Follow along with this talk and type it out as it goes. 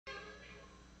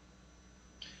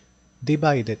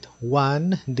Divided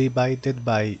 1 divided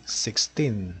by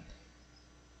 16.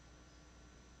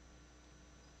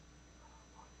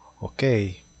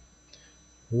 Okay,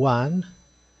 1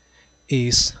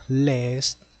 is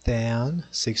less than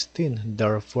 16,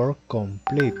 therefore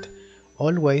complete.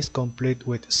 Always complete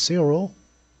with 0,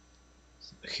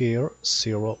 here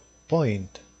 0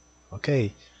 point.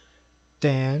 Okay,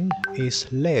 10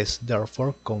 is less,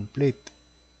 therefore complete.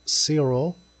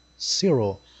 0,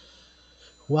 0.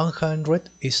 100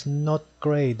 is not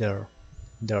greater,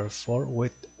 therefore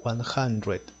with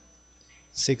 100.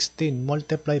 16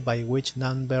 multiplied by which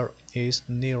number is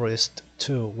nearest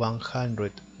to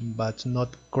 100 but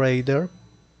not greater?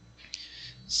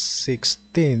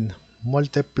 16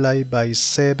 multiplied by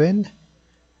 7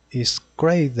 is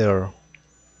greater.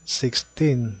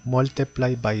 16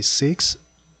 multiplied by 6,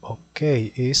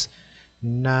 okay, is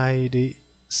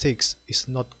 96, is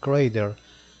not greater.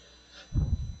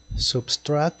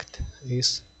 Subtract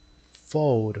is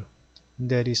 4.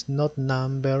 There is not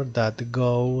number that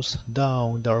goes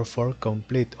down, therefore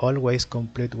complete. Always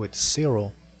complete with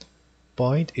 0.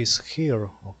 Point is here,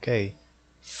 okay.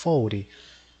 40.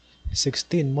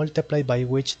 16 multiplied by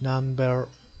which number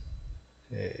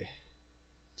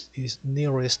is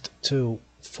nearest to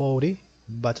 40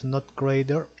 but not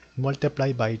greater?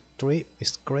 Multiplied by 3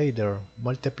 is greater.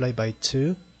 Multiplied by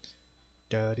 2,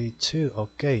 32,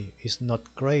 okay, is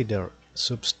not greater.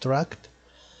 Subtract,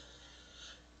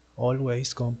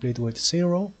 always complete with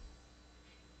 0.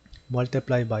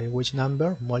 Multiplied by which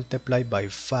number? Multiplied by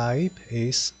 5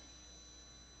 is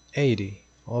 80.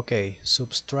 Okay,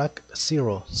 subtract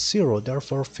 0, 0,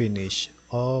 therefore finish.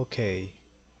 Okay.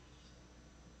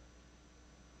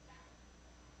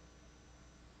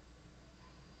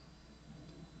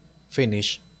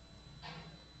 Finish.